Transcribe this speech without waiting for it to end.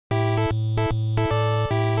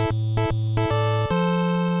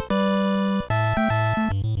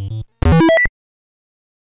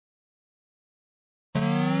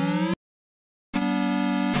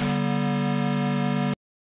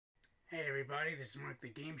everybody, this is Mark the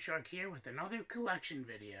Game Shark here with another collection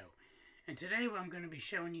video. And today I'm going to be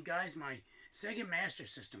showing you guys my Sega Master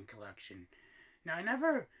System collection. Now I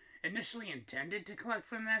never initially intended to collect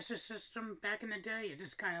from Master System back in the day. It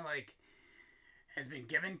just kind of like has been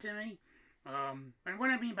given to me. And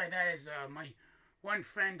what I mean by that is my one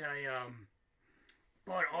friend, I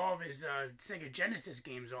bought all of his Sega Genesis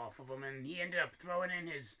games off of him, and he ended up throwing in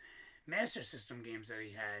his Master System games that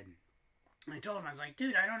he had. I told him, I was like,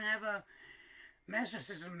 dude, I don't have a Master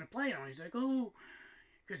System to play on. He's like, oh,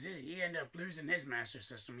 because he ended up losing his Master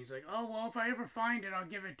System. He's like, oh, well, if I ever find it, I'll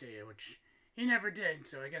give it to you, which he never did,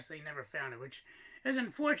 so I guess they never found it, which is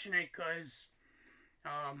unfortunate because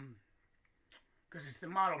it's the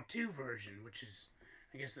Model 2 version, which is,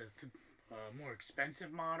 I guess, the more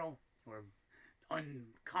expensive model, or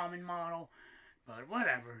uncommon model, but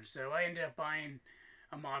whatever. So I ended up buying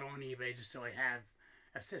a model on eBay just so I have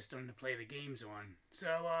a system to play the games on.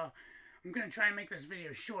 So I'm going to try and make this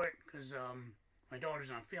video short because my daughter's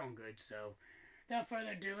not feeling good. So without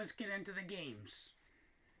further ado, let's get into the games.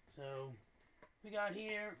 So we got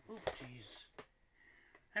here, oops, jeez.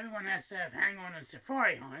 Everyone has to have Hang On and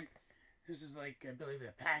Safari Hunt. This is like, I believe,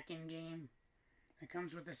 the pack-in game that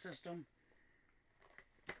comes with the system.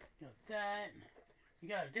 Got that.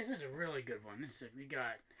 This is a really good one. We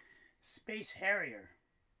got Space Harrier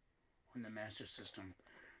on the Master System,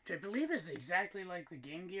 which I believe is exactly like the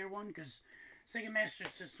Game Gear one, because Sega Master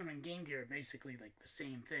System and Game Gear are basically like the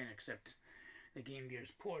same thing, except the Game Gear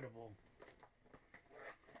is portable.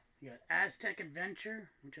 You got Aztec Adventure,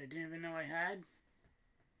 which I didn't even know I had.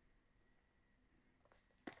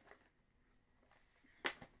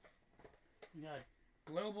 You got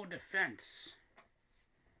Global Defense.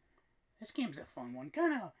 This game's a fun one.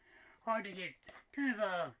 Kind of hard to get,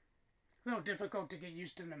 a little difficult to get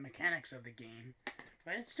used to the mechanics of the game,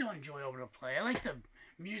 but it's still enjoyable to play. I like the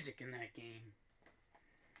music in that game.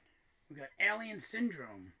 We got Alien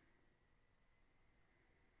Syndrome.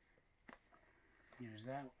 Here's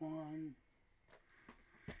that one.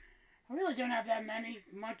 I really don't have that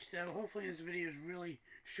much, so hopefully this video is really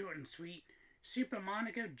short and sweet. Super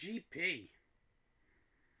Monaco GP.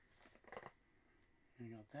 I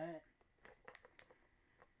got that.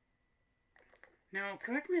 Now,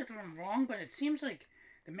 correct me if I'm wrong, but it seems like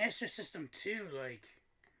the Master System 2,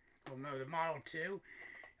 the Model 2,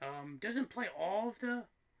 doesn't play all of the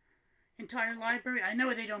entire library. I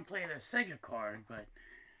know they don't play the Sega card, but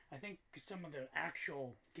I think some of the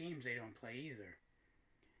actual games they don't play either.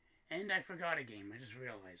 And I forgot a game. I just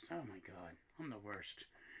realized. Oh my god, I'm the worst.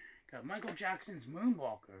 Got Michael Jackson's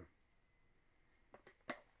Moonwalker.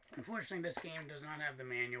 Unfortunately, this game does not have the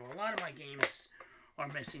manual. A lot of my games are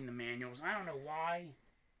missing the manuals. I don't know why.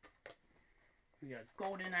 We got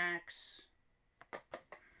Golden Axe.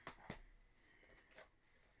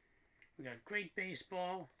 We got Great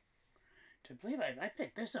Baseball. I believe I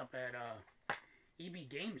picked this up at EB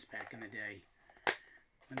Games back in the day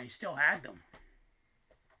when they still had them.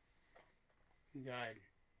 We got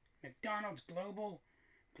McDonald's Global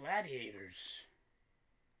Gladiators.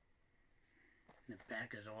 The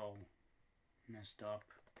back is all messed up.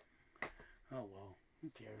 Oh well, who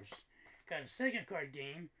cares? Got a Sega card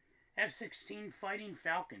game, F-16 Fighting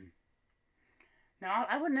Falcon. Now,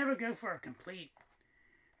 I would never go for a complete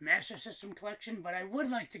Master System collection, but I would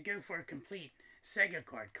like to go for a complete Sega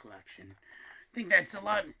card collection. I think that's a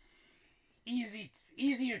lot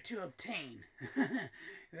easier to obtain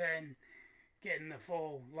than getting the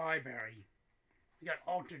full library. We got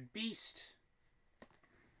Altered Beast.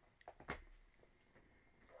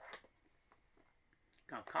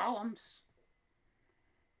 Got Columns.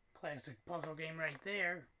 Classic puzzle game right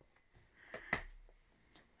there.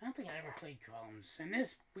 I don't think I ever played Columns. And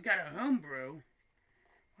this, we got a homebrew.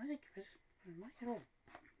 What's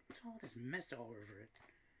all this mess all over it?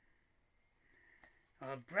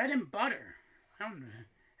 Bread and Butter. I don't know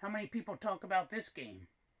how many people talk about this game.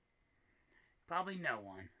 Probably no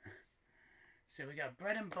one. So we got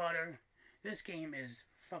Bread and Butter. This game is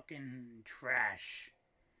fucking trash.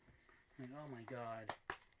 Like, oh my god.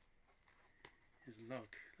 Just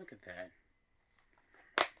look at that.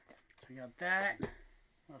 So we got that.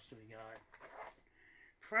 What else do we got?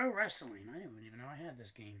 Pro Wrestling. I didn't even know I had this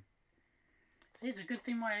game. See, it's a good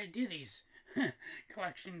thing why I do these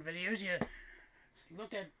collection videos. You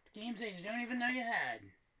look at games that you don't even know you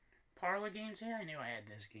had. Parlor games. Yeah, I knew I had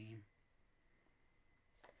this game.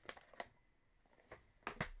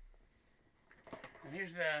 And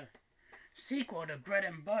here's the sequel to Bread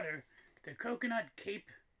and Butter, the Coconut Cake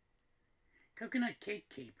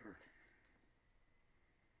Caper.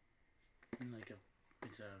 And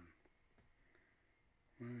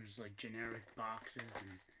it's like generic boxes,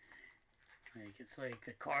 and it's like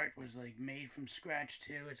the cart was like made from scratch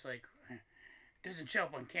too. It's like it doesn't show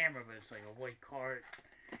up on camera, but it's like a white cart.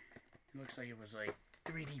 It looks like it was like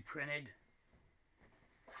 3D printed.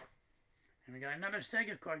 And we got another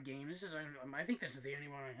Sega card game. This is I think this is the only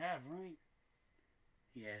one I have, right?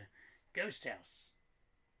 Yeah, Ghost House.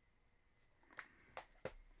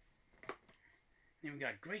 Then we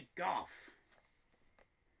got Great Golf.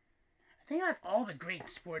 I think I have all the great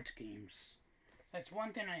sports games. That's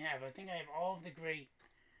one thing I have. I think I have all of the great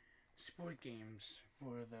sport games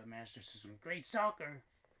for the Master System. Great Soccer.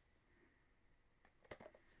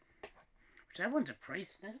 Which that one's a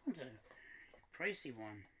pricey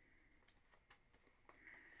one.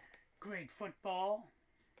 Great Football.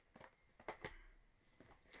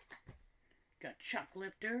 Got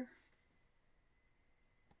Chucklifter.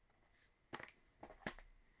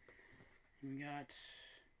 We got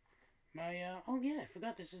my, oh yeah, I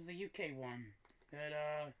forgot this is the UK one that,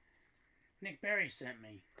 Nick Berry sent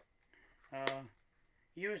me.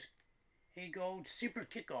 USA Gold Super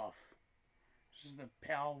Kickoff. This is the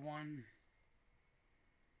PAL one.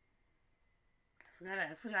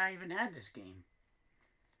 I forgot I even had this game.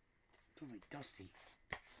 It's totally dusty.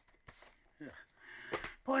 Ugh.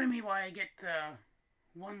 Pardon me while I get,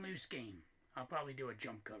 one loose game. I'll probably do a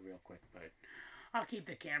jump cut real quick, but I'll keep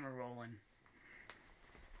the camera rolling.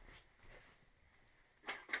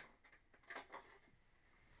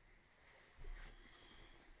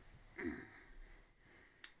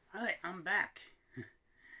 Alright, I'm back.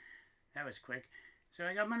 That was quick. So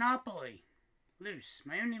I got Monopoly. Loose.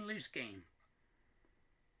 My only loose game.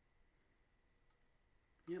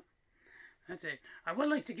 Yep. That's it. I would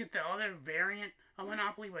like to get the other variant of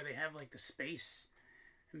Monopoly where they have like the space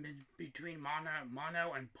in between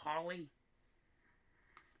mono and poly.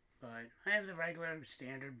 But I have the regular,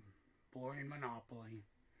 standard, boring Monopoly.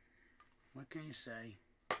 What can you say?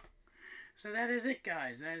 So that is it,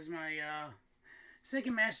 guys. That is my,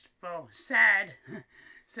 Sega Master, well, sad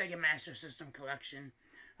Sega Master System collection.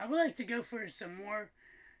 I would like to go for some more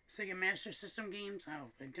Sega Master System games.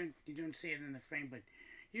 Oh, you don't see it in the frame, but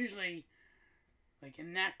usually, like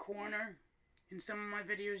in that corner, in some of my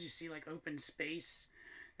videos, you see like open space.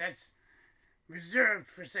 That's reserved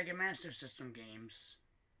for Sega Master System games.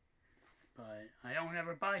 But I don't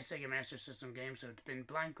ever buy Sega Master System games, so it's been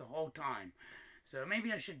blank the whole time. So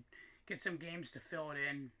maybe I should get some games to fill it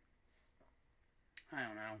in. I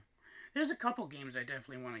don't know. There's a couple games I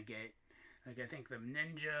definitely want to get. Like, I think the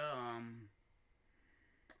Ninja,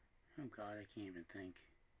 oh god, I can't even think.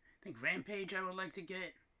 I think Rampage I would like to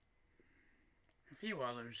get. A few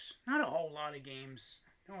others. Not a whole lot of games.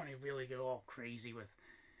 Don't want to really go all crazy with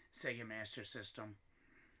Sega Master System.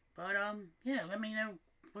 But, yeah, let me know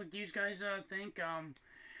what you guys, think.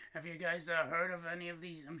 Have you guys, heard of any of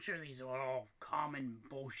these? I'm sure these are all common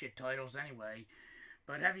bullshit titles anyway.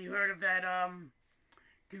 But have you heard of that,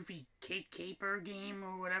 Goofy Cake Caper game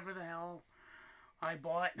or whatever the hell I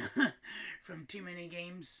bought from Too Many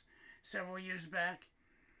Games several years back?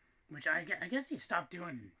 Which I guess he stopped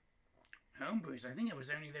doing homebrews. I think it was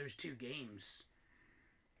only those 2 games.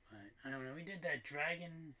 But I don't know. We did that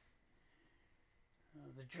Dragon,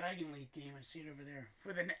 the Dragon League game. I see it over there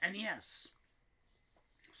for the NES.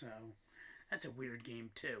 So that's a weird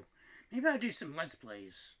game too. Maybe I'll do some Let's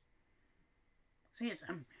Plays. See,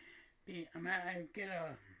 I get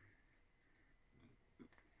a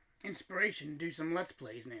inspiration to do some Let's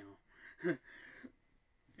Plays now.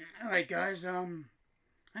 Alright guys,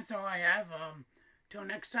 that's all I have. Till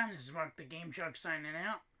next time, this is Mark the Game Shark signing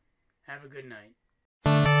out. Have a good night.